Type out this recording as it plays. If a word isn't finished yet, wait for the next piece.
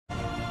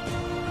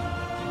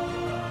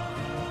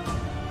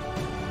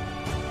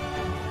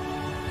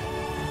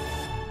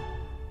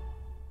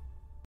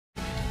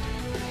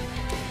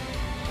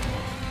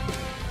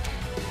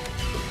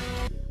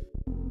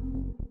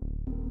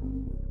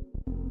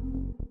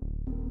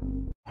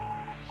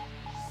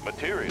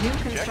Material. New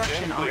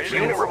construction options.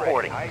 Unit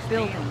reporting.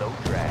 Building. Low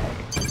drag.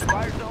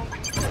 Fire zone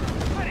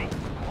confirmed. Ready.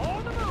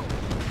 On the move.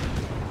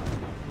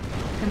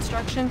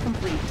 Construction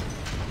complete.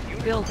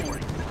 Unit Building.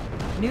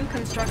 reporting. New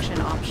construction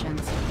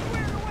options.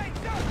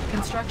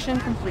 Construction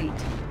complete.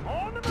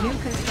 On the move.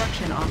 New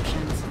construction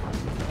options.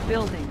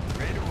 Building.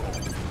 Ready to roll.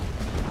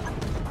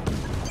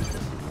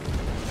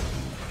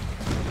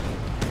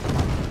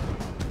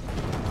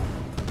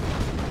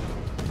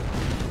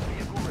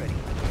 Vehicle ready.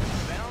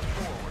 Bound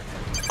forward.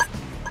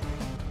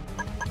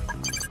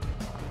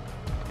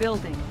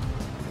 Building.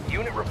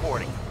 Unit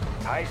reporting.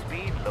 High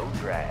speed, low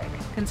drag.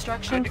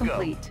 Construction Good to go.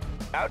 complete.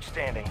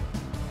 Outstanding.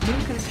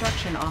 New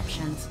construction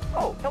options.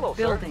 Oh, hello,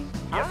 Building. sir.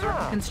 Yes,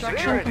 sir.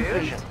 Construction There it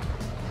complete. is.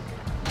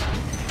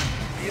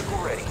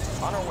 Vehicle ready.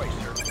 On our way,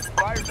 sir.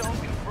 Fire zone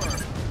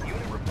confirmed.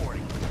 Unit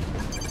reporting.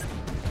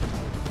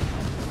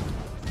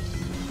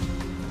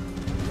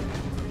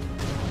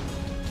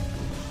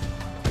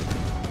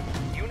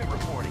 Unit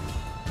reporting.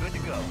 Good to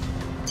go.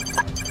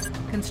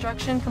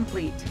 Construction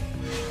complete.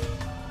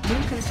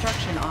 New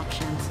construction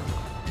options.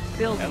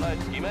 Building. Allied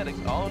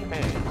schematics on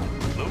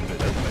hand.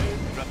 Loaded as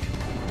main structure.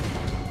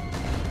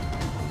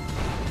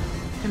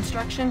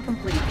 Construction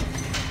complete.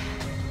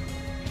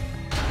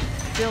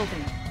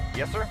 Building.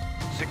 Yes, sir.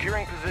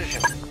 Securing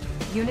position.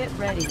 Unit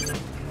ready.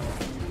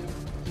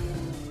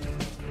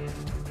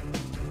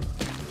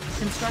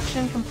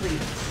 Construction complete.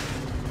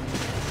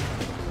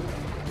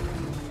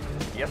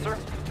 Yes, sir.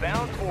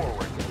 Bound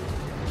forward.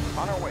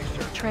 On our way,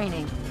 sir.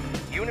 Training.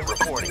 Unit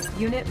reporting.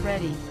 Unit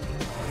ready.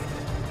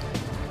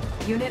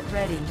 Unit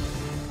ready.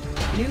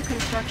 New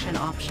construction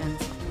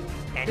options.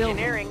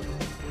 Engineering.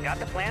 Got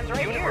the plans right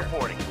here. Unit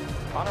reporting.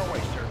 On our way,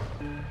 sir.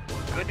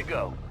 Good to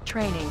go.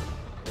 Training.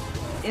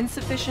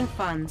 Insufficient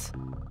funds.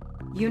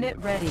 Unit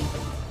ready.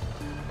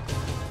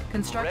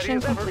 Construction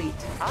Ready as ever.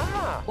 complete.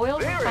 Ah, Oil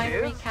there it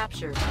refinery is.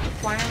 captured.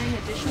 Requiring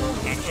additional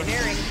resources.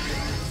 Engineering.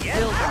 Yes,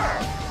 Building.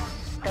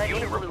 sir.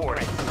 Unit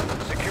reporting.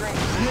 Securing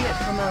position. Unit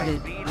promoted.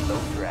 High speed, low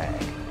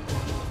drag.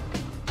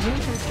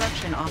 New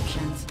construction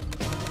options.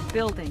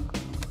 Building.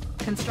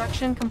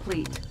 Construction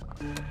complete.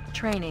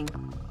 Training.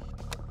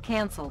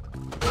 Cancelled.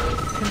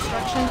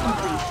 Construction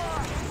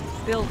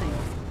complete. Building.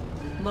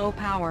 Low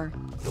power.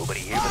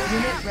 Nobody here but us.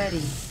 Unit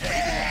ready.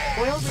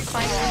 Oil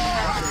refinery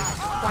captured.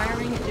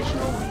 Requiring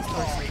additional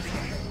resources.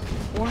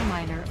 Ore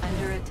miner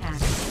under attack.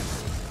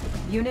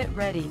 Unit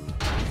ready.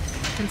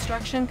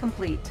 Construction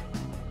complete.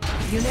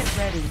 Unit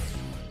ready.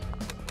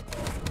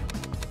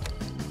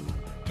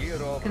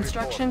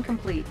 Construction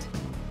complete.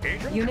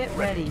 Agent Unit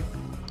ready.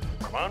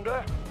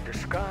 Commander,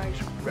 disguise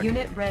ready.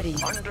 Unit ready.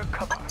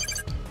 Undercover.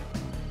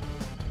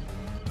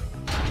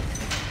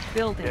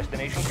 Building.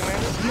 Destination,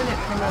 Commander? Unit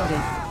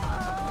promoted.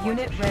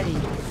 Unit ready.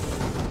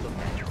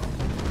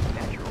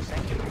 Natural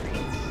sanctuary.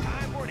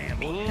 Time for an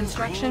ambulance.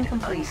 Construction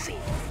complete. Unseen.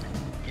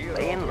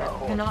 Laying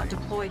low. Cannot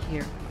deploy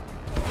here.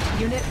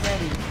 Unit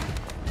ready.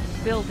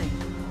 Building.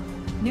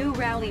 New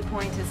rally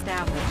point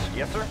established.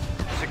 Yes, sir.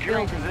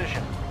 Securing Building.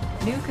 position.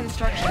 New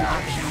construction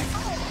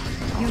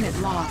options. Unit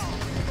lost.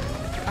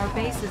 Our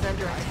base is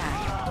under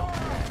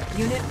attack.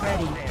 Unit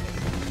ready.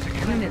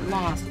 Securing Unit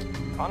lost.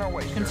 on our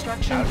way, sir.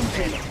 Construction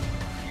complete.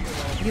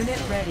 Outstanding.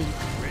 Unit ready.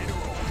 Ready to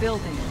roll.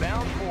 Building.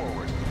 Bound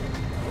forward.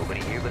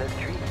 Nobody here but us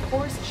tree.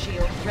 Force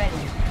shield ready.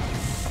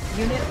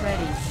 Unit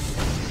ready.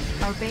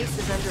 Our base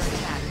is under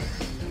attack.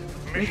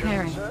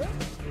 Repairing. Sir?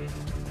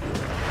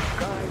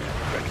 Guys,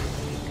 ready.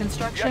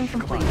 Construction Yes,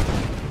 complete.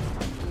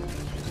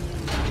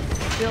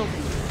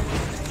 Building.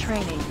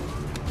 Training.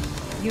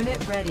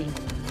 Unit ready.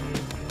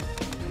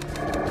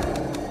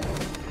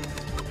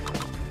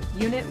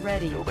 Unit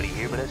ready. Nobody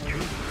here but us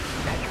tree.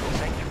 Natural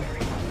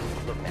sanctuary.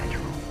 Look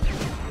natural.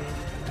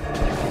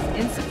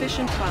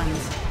 Insufficient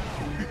funds.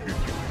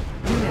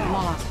 Unit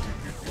lost.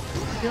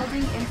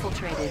 Building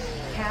infiltrated.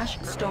 Cash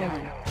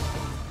stolen.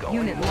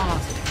 Unit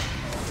lost.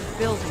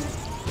 Building.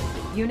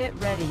 Unit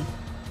ready.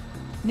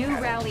 New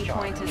rally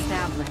point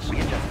established.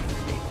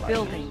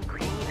 Building.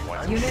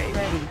 Unit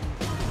ready.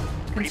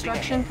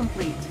 Construction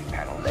complete.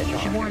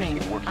 Warning.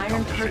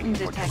 Iron curtain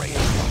detected.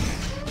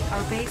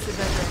 Our base is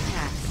under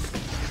attack.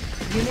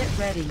 Unit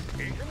ready.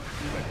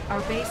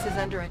 Our base is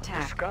under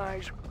attack.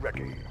 Disguise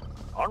ready.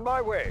 On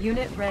my way.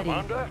 Unit ready.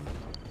 Commander?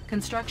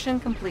 Construction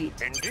complete.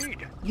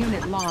 Indeed.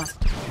 Unit lost.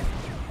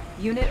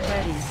 Unit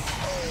ready.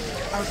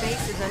 Our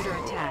base is under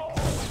attack.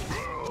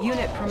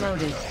 Unit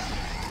promoted.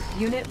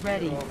 Unit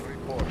ready.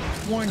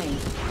 Warning.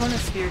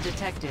 Chronosphere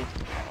detected.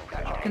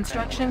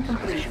 Construction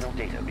complete. Positional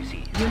data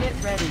received. Unit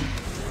ready.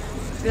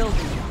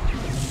 Building.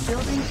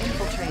 Building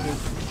infiltrated.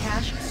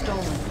 Cash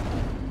stolen.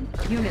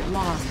 Unit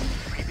lost.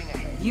 Creeping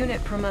ahead.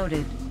 Unit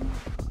promoted.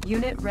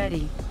 Unit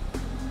ready.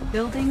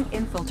 Building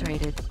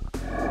infiltrated.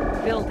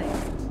 Building.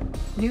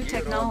 New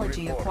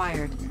technology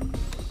acquired.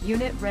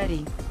 Unit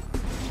ready.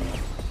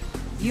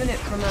 Unit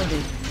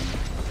promoted.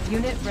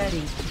 Unit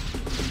ready.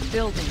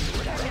 Building.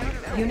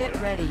 Unit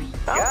ready.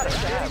 Got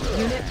it.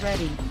 Unit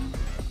ready.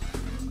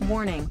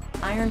 Warning.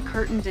 Iron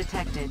curtain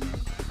detected.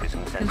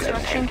 Construction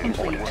Construction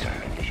complete.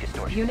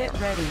 Unit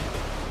ready.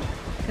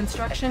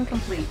 Construction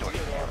complete.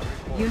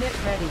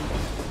 Unit ready.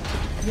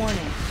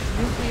 Warning.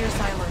 Nuclear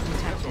silo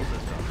detected.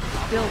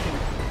 Building.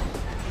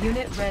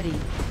 Unit ready.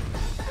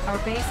 Our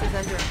base is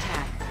under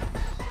attack.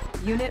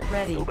 Unit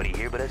ready. Nobody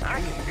here but us.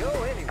 I can go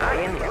anywhere.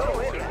 I can go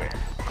anywhere.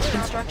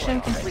 Construction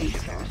complete.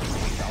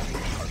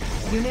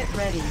 Unit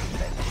ready.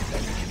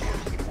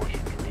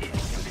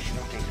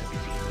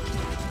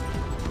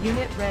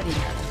 Unit ready.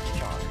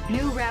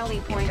 New rally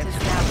point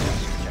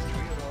established.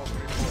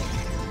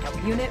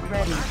 Unit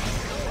ready.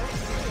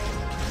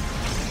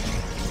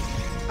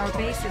 Our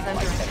base is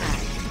under attack.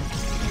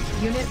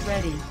 Unit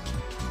ready.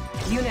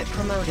 Unit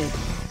promoted.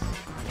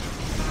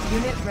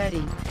 Unit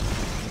ready.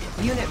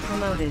 Unit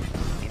promoted.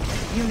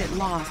 Unit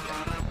lost.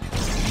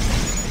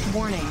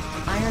 Warning.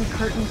 Iron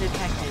curtain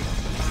detected.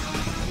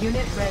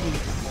 Unit ready.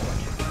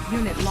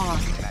 Unit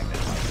lost.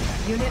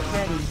 Unit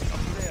ready.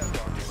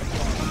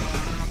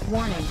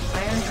 Warning.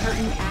 Iron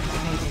curtain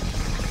activated.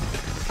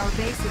 Our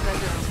base is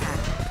under attack.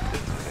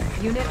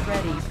 Unit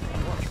ready.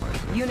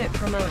 Unit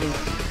promoted.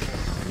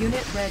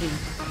 Unit ready.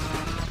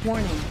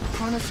 Warning.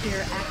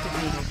 Chronosphere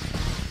activated.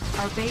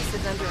 Our base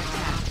is under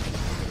attack.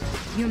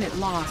 Unit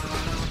lost.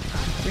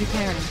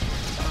 Repairing.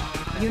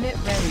 Unit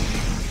ready.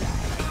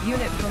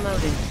 Unit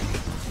promoted.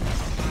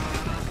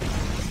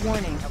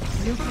 Warning.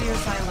 Nuclear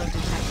silo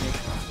detected.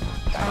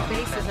 Our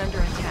base is under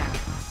attack.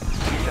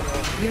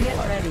 Unit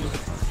ready.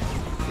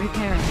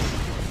 Repairing.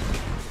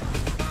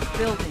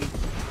 Building.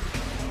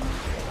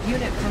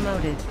 Unit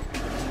promoted.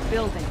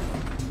 Building.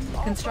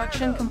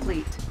 Construction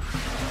complete.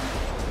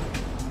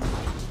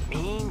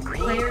 Mean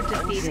green. Player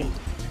defeated.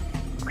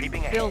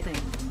 Creeping ahead. Building.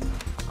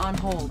 On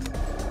hold.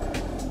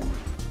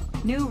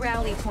 New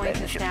rally point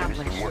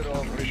established.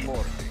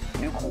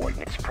 New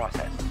coordinates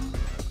processed.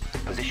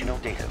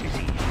 Positional data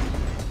received.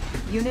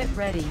 Unit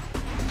ready.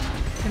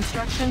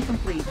 Construction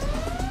complete.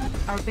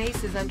 Our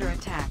base is under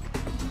attack.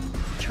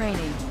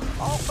 Training.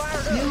 All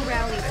fired up. New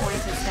rally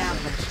point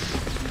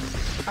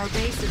established. Our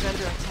base is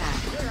under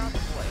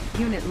attack.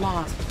 Unit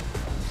lost.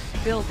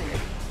 Building.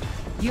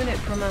 Unit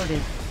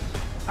promoted.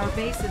 Our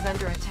base is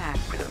under attack.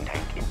 Prism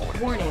tank in order.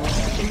 Warning.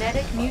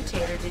 Genetic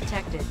mutator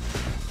detected.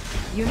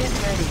 Unit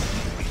ready.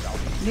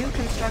 New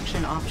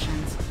construction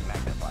options.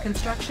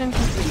 Construction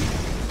complete.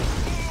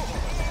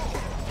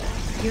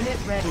 Unit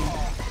ready.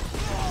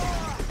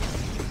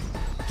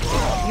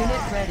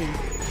 Unit ready.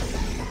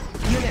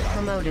 Unit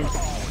promoted.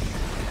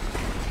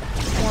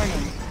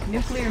 Warning.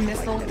 Nuclear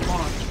missile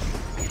launched.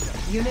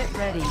 Unit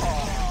ready.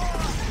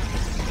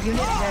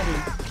 Unit ready.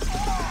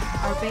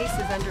 Our base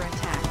is under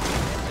attack.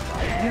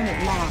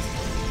 Unit lost.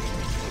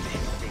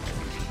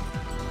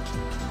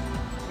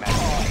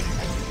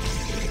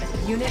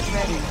 Unit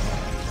ready.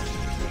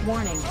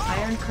 Warning.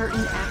 Iron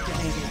curtain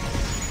activated.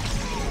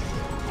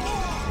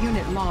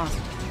 Unit lost.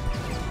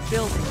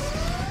 Building.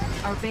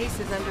 Our base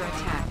is under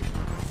attack.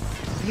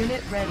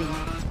 Unit ready.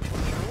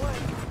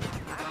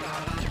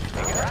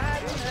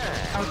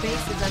 Our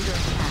base is under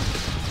attack.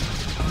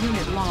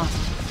 Unit lost.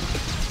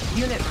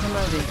 Unit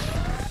promoted.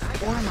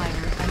 Ore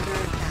miner under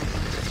attack.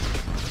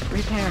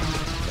 Repairing.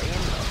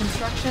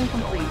 Construction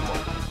complete.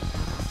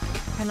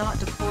 Cannot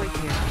deploy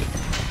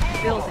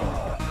here. Building.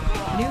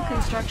 New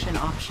construction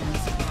options.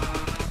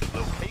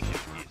 Location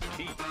is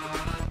key.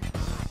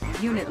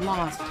 Unit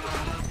lost.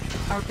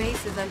 Our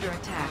base is under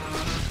attack.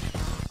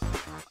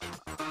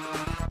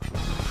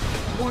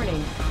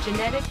 Warning.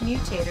 Genetic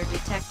mutator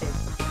detected.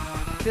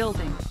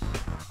 Building.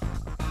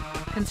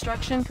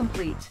 Construction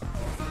complete.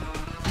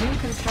 New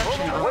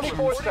construction options.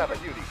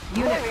 24/7,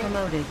 Yuri. Unit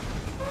promoted.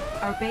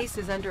 Our base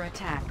is under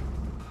attack.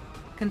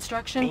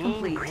 Construction Mean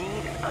complete. green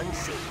and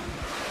unseen.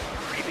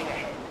 Creeping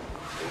ahead.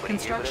 Nobody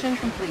Construction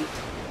here complete. but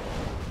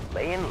us.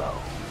 Laying low.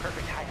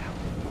 Perfect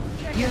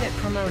hideout. Unit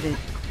promoted.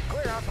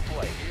 Clear out the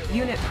place.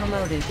 Unit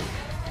promoted.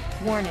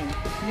 Warning.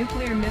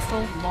 Nuclear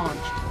missile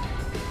launched.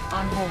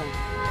 On hold.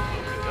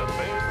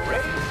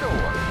 Ready to soar.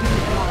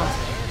 Unit lost.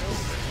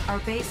 Our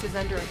base is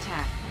under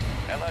attack.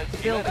 Allied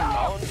Building.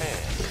 schematic on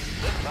hand.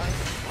 This time,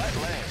 flat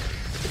land.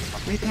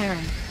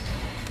 Repairing.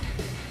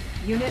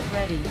 Unit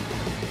ready.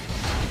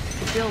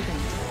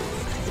 Building.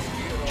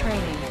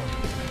 Training.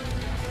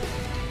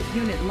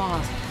 Unit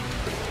lost.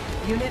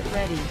 Unit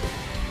ready.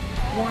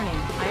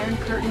 Warning. Iron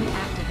curtain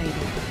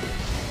activated.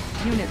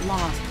 Unit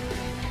lost.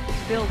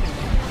 Building.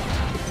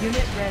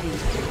 Unit ready.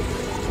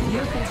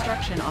 New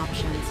construction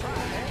options.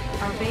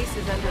 Our base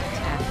is under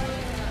attack.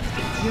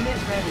 Unit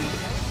ready.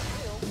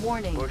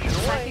 Warning.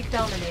 Psychic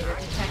dominator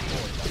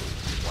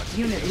detected.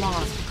 Unit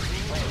lost.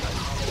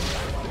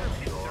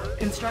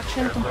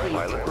 Construction complete.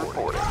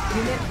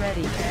 Unit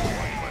ready.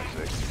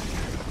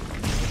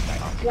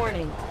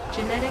 Warning.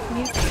 Genetic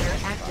mutator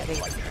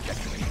activated.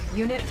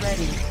 Unit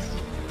ready.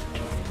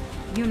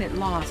 Unit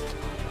lost.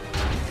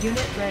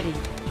 Unit ready.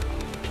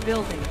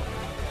 Building.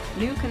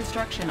 New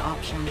construction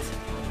options.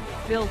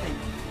 Building.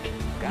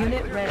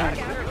 Unit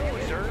ready.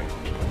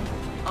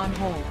 On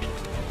hold.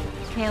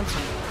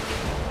 Cancel.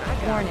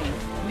 Warning.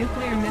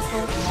 Nuclear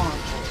missile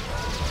launched.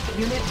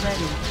 Unit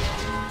ready.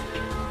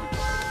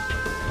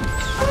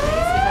 Our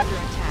base is under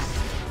attack.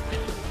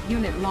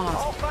 Unit All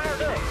lost.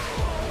 fired up.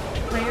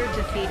 Player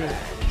defeated.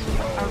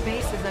 Our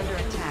base is under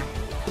attack.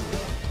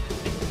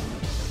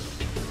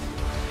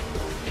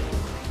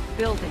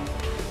 Building.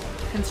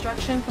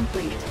 Construction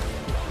complete.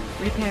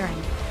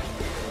 Repairing.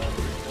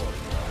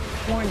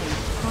 Warning,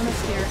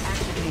 chronosphere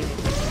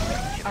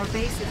activated. Our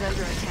base is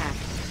under attack.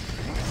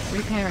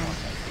 Repairing.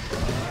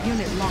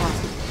 Unit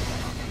lost.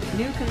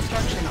 New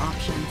construction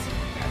options.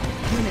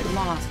 Unit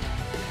lost.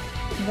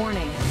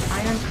 Warning,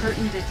 iron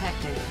curtain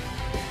detected.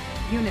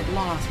 Unit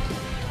lost.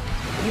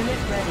 Unit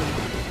ready.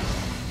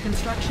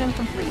 Construction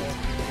complete.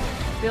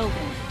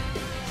 Building.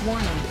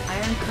 Warning,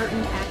 iron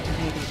curtain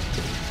activated.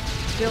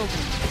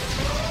 Building.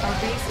 Our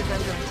base is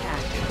under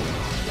attack.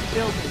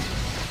 Building.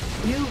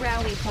 New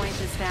rally point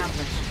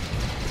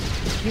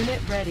established. Unit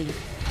ready.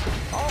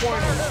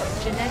 Warning,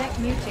 genetic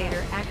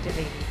mutator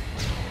activated.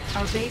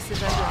 Our base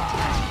is under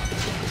attack.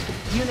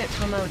 Unit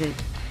promoted.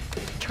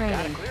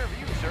 Training.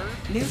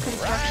 New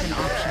construction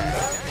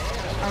options.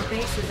 Our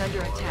base is under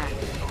attack.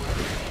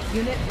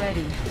 Unit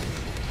ready.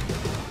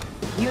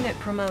 Unit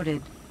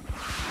promoted.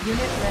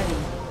 Unit ready.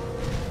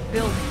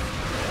 Building.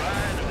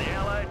 Rise of the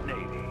Allied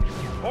Navy.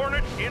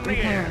 Hornet in the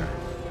Repairing. air.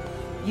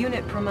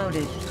 Unit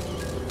promoted.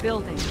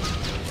 Building.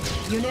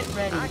 Unit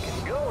ready. I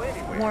can go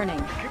anywhere.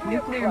 Warning, Give me a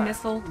nuclear try.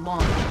 missile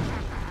launched.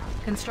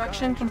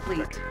 Construction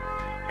complete.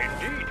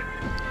 Indeed.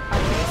 Our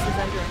base is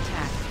under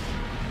attack.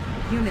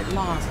 Unit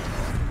lost.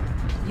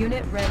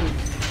 Unit ready.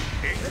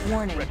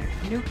 Warning,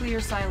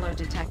 nuclear silo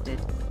detected.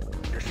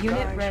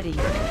 Unit ready.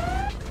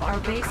 Our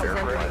base is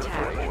under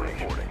attack.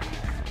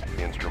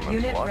 Instruments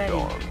Unit locked ready.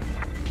 on.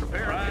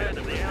 Rise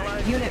of the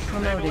Allied Unit Naval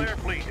promoted. Air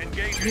Fleet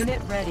engaging.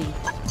 Unit ready.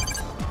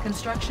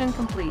 Construction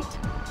complete.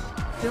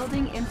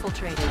 Building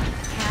infiltrated.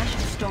 Cache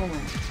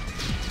stolen.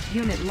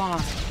 Unit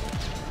lost.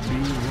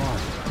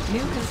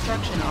 New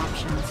construction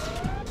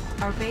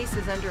options. Our base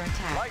is under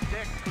attack. Light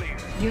deck clear.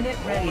 Unit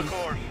Hold ready. the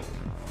course.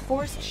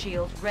 Force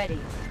shield ready.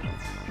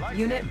 Light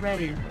Unit deck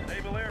ready. clear.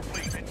 Naval Air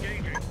Fleet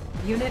engaging.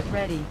 Unit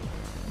ready.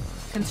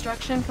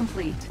 Construction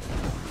complete.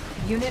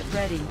 Unit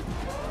ready.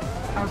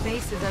 Our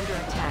base is under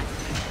attack.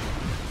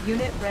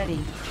 Unit ready.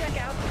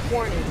 Check out.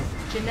 Warning.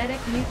 Genetic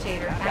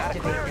mutator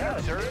activated.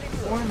 You, sir.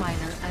 Ore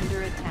miner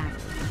under attack.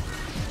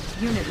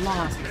 Unit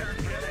lost.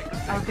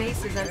 Our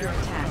base is under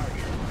attack.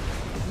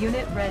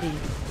 Unit ready.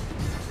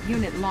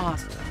 Unit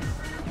lost.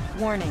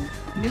 Warning.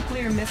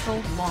 Nuclear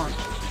missile launched.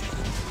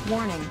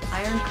 Warning.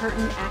 Iron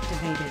curtain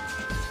activated.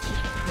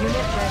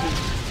 Unit ready.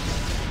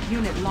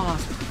 Unit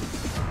lost.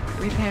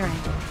 Repairing.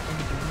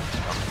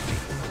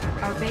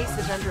 Our base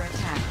is under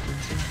attack.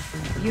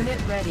 Unit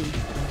ready.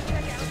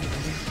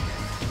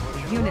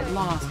 Unit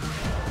lost.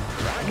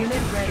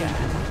 Unit ready.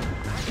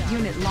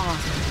 Unit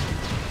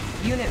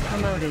lost. Unit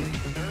promoted.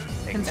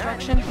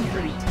 Construction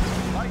complete.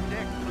 Light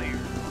deck clear.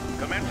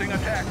 Commencing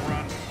attack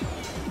run.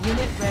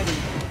 Unit ready.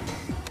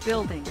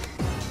 Building.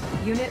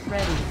 Unit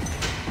ready.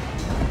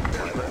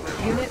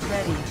 Unit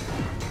ready.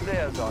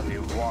 There's our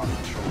new one,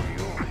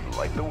 you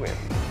like the wind,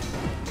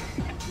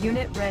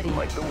 Unit ready.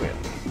 like the wind,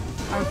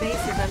 Our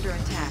base is under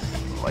attack.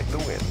 like the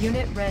wind.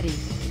 Unit ready.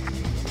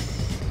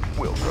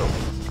 Will grow,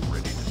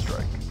 ready to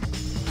strike.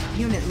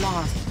 Unit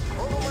lost.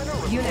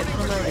 Unit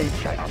promoted.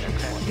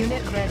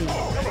 Unit ready.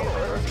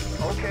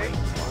 Okay,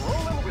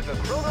 rolling with the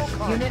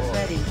chrono Unit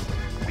ready.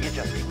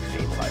 Readjusting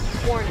state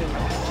life. Warning.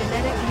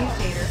 Genetic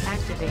mutator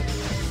activated.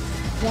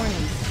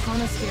 Warning.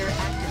 Chronosphere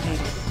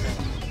activated.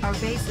 Our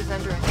base is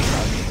under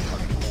attack.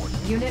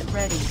 Unit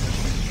ready.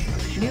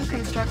 New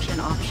construction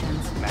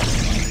options.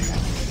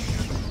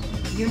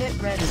 Unit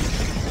ready.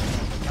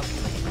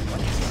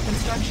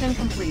 Construction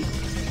complete.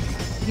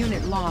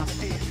 Unit lost.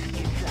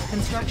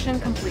 Construction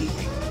complete.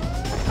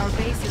 Our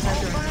base is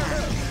under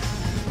attack.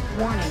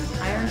 Warning.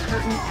 Iron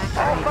curtain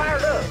activated.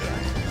 Fired up.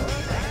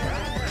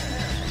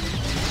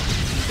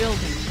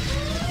 Building.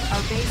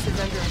 Our base is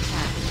under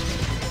attack.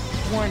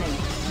 Warning.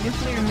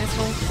 Nuclear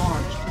missile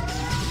launched.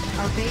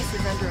 Our base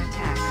is under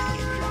attack.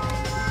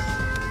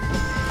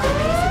 Our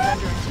base is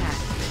under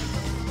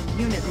attack.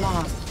 Unit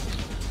lost.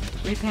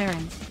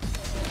 Repairing.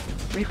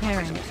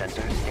 Repairing.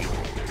 Sensors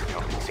stable.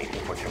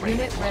 Compensating for terrain.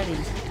 Unit ready.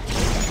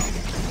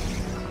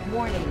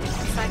 Warning.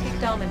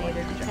 Psychic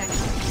dominator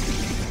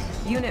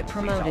detected. Unit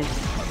promoted.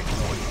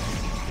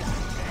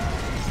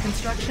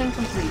 Construction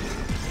complete.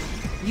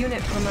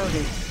 Unit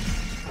promoted.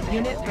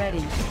 Unit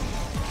ready.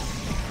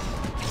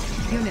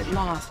 Unit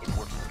lost.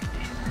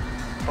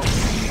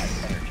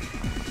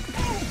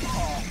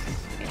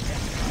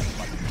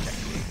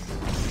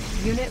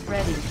 Unit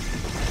ready.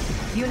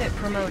 Unit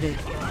promoted.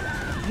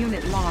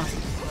 Unit lost.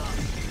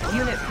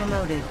 Unit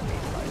promoted.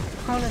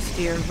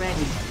 Chronosphere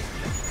ready.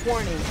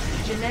 Warning.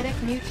 Genetic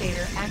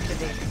mutator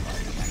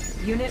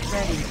activated. Unit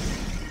ready.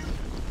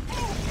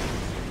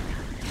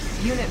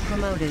 Unit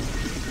promoted.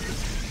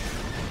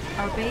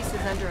 Our base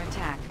is under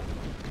attack.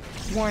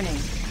 Warning.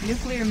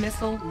 Nuclear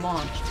missile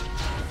launched.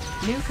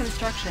 New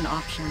construction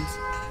options.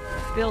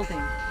 Building.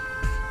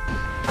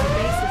 Our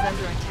base is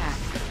under attack.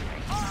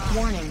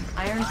 Warning.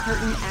 Iron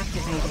curtain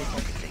activated.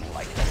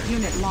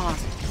 Unit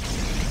lost.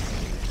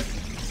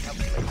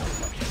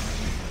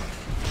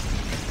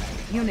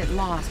 Unit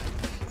lost.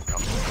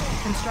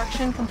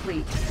 Construction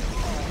complete.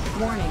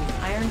 Warning,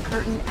 Iron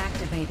Curtain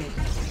activated.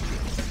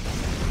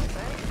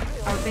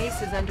 Our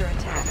base is under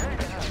attack.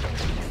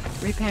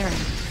 Repairing.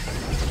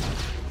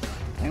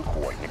 New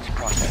coordinates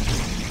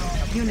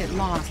processed. Unit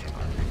lost.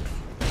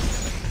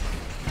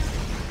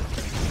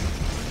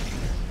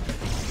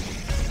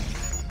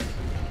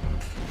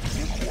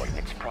 New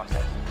coordinates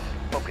processed.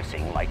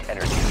 Focusing light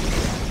energy.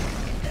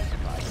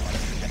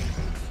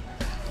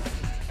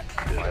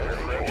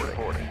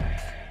 Reporting.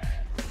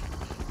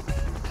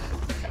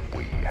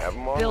 We have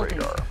them on Building.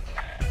 radar.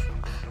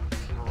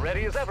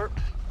 Ready as ever.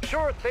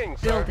 Sure thing,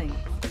 sir. Building.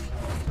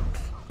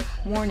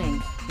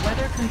 Warning,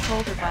 weather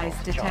control device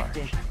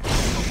detected.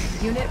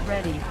 Unit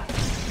ready.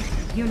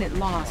 Unit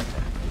lost.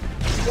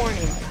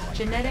 Warning,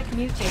 genetic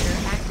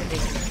mutator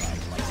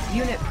activated.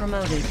 Unit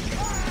promoted.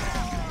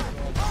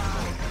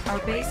 Our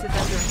base is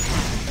under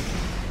attack.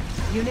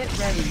 Unit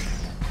ready.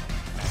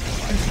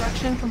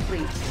 Construction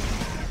complete.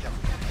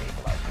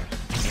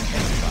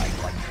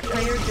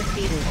 Player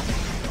defeated.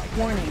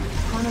 Warning,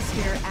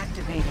 chronosphere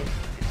activated.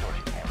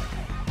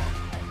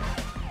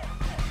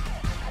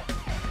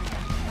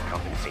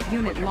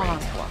 Unit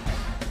lost.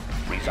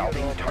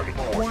 Resolving target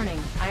coordinates.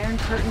 Warning, Iron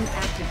Curtain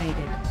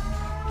activated.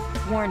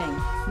 Warning,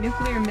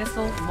 nuclear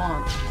missile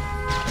launched.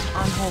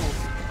 On hold.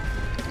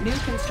 New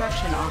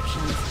construction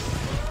options.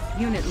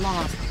 Unit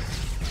lost.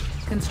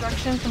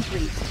 Construction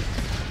complete.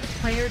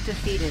 Player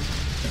defeated.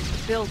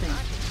 Building.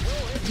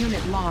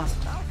 Unit lost.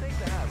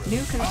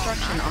 New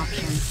construction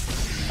options.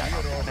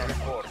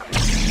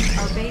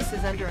 Our base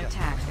is under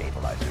attack.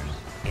 Stabilizers.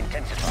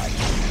 Intensified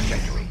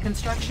trajectory.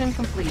 Construction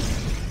complete.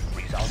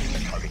 Resolving the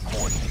target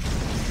coordinates.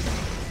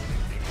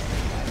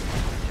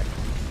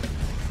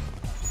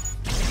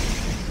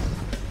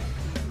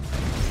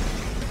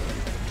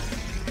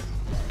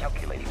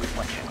 Calculating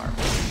reflection arm.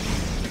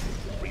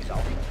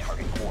 Resolving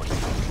target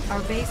coordinates. Our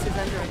base is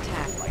under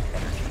attack. Light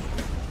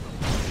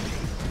energy.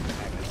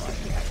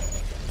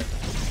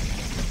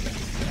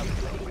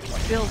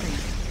 Building.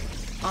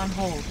 On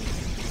hold.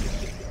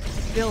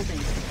 Building.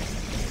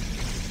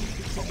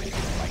 Focusing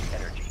light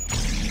energy.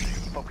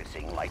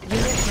 Focusing light Unit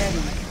energy.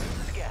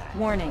 ready.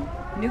 Warning,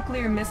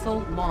 nuclear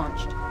missile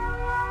launched.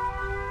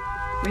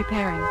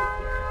 Repairing.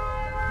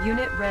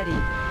 Unit ready.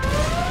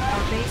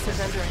 Our base is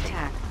under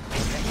attack.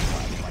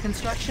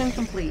 Construction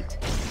complete.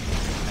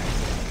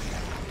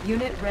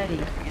 Unit ready.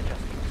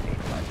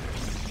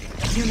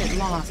 Unit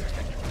lost.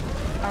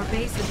 Our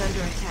base is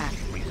under attack.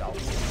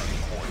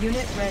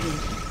 Unit ready.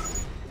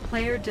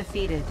 Player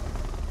defeated.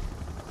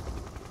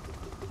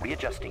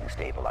 Readjusting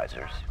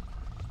stabilizers.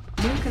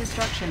 New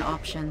construction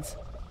options.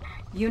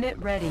 Unit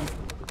ready.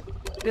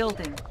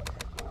 Building.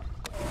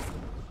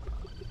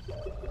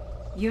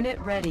 Unit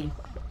ready.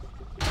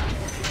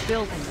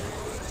 Building.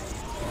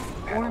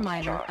 Ore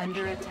miner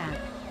under attack.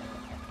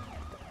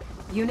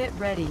 Unit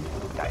ready.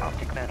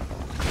 Dioptic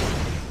manifolds.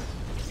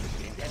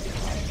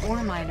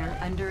 Ore miner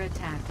under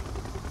attack.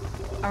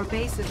 Our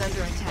base is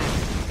under attack.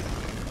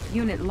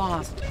 Unit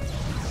lost.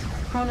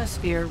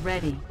 Chronosphere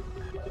ready.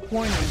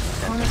 Warning,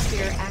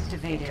 chronosphere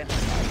activated.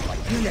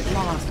 Unit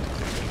lost.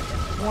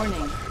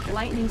 Warning,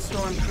 lightning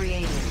storm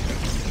created.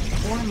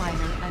 Ore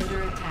miner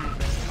under attack.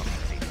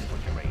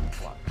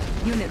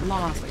 Unit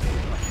lost.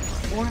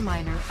 Ore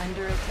miner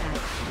under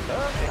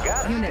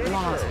attack. Unit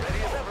lost.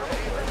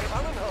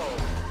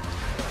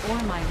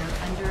 Ore miner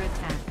under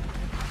attack.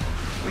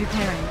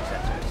 Repairing.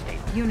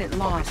 Unit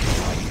lost.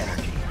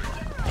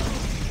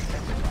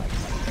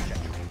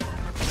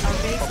 Our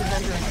base is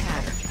under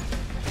attack.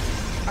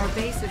 Our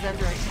base is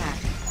under attack.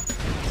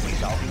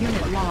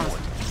 Unit lost.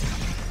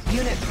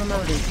 Unit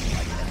promoted.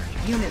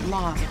 Unit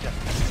lost.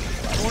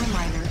 Ore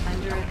miner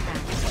under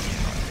attack.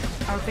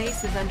 Our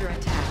base is under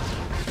attack.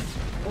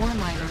 Ore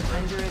miner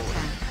under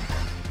attack.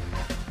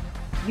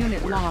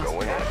 Unit lost.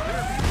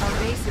 Our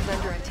base is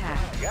under attack.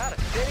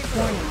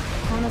 Warning,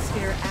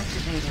 chronosphere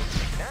activated.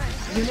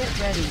 Unit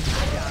ready.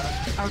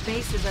 Our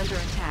base is under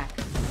attack.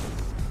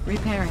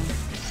 Repairing.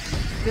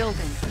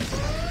 Building.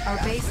 Our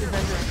base is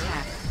under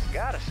attack.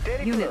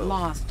 Unit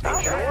lost.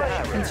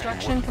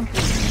 Construction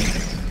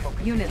complete.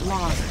 Unit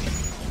lost.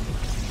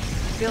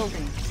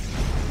 Building.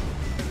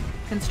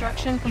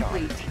 Construction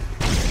complete.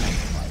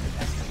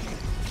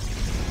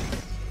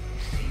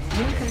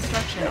 New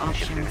construction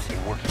options.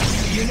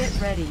 Unit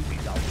ready.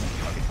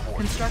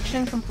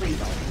 Construction complete.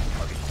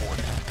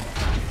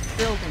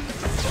 Building.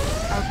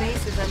 Our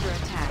base is under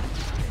attack.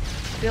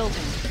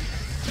 Building.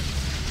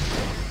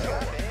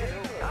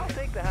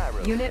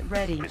 Unit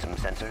ready. Prism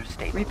sensors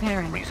stable.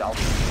 Repairing.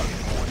 Resolving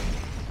target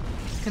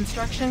coordinates.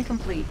 Construction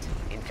complete.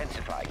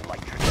 Intensifying light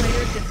Player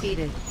trajectory.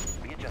 defeated.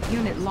 Readjusting.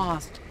 Unit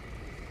lost.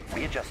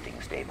 Readjusting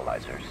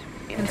stabilizers.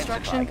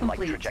 Construction Intensifying light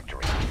complete.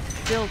 trajectory.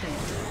 Building.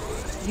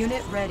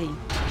 Unit ready.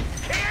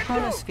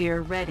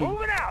 Chronosphere ready.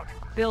 Moving out.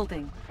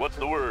 Building. What's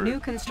the word? New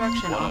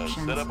construction Wanna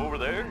options. set up over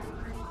there?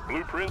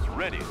 Blueprints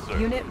ready, sir.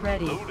 Unit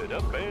ready. Loaded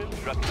up and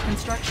trucking.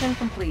 Construction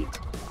complete.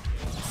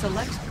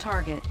 Select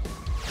target.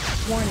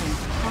 Warning,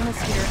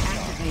 chronosphere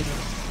activated.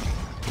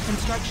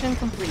 Construction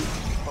complete.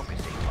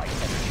 Focusing light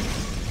energy.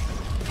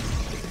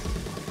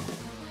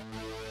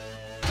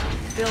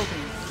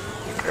 Building.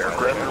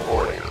 Aircraft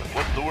reporting.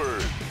 What's the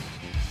word?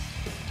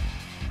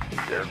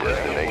 Their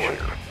destination.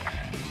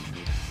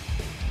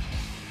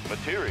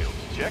 Materials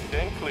checked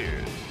and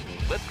cleared.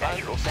 Let's find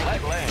Natural some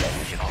flat land.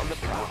 Mission on the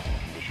prowl.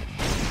 Mission.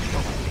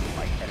 Focusing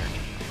light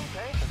energy.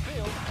 Tank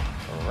field.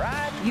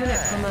 Right. Unit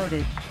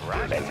promoted.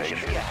 Right. Mission.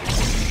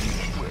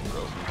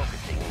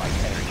 Focusing light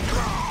energy.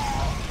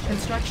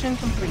 Construction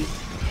complete.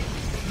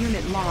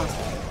 Unit lost.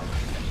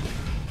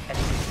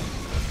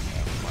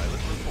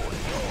 Pilot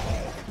reporting.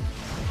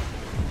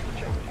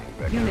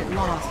 Unit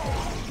lost.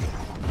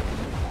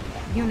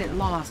 Unit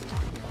lost.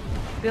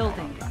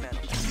 Building.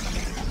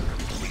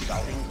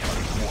 Resolving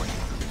target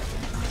warning.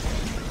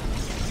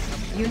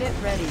 Unit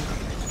ready.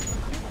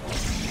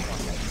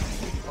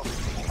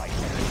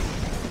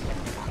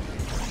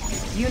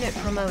 Unit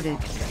promoted.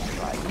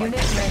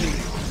 Unit ready.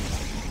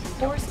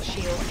 Force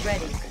shield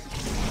ready.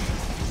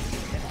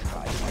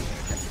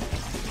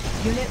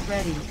 Unit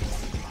ready.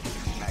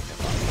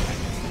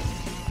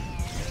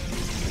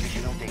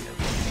 Additional data.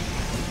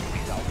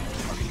 Resolving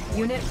target.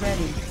 Unit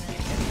ready.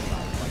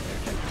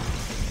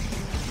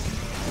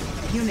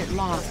 Unit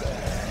lost.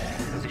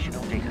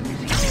 Positional data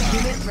received.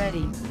 Unit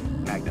ready.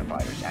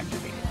 Magnifiers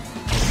activated.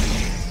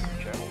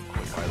 Channel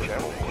clear.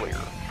 Channel clear.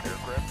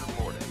 Aircraft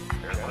reporting.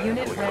 Aircraft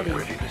Unit ready.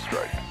 ready to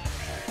strike.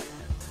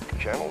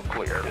 Channel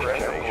clear.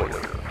 Channel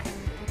clear.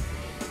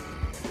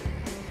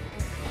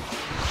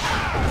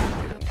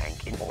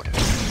 Tank in order.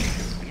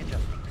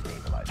 Readjusting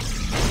stabilizer.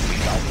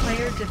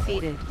 Player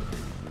defeated.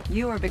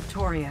 You are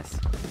victorious.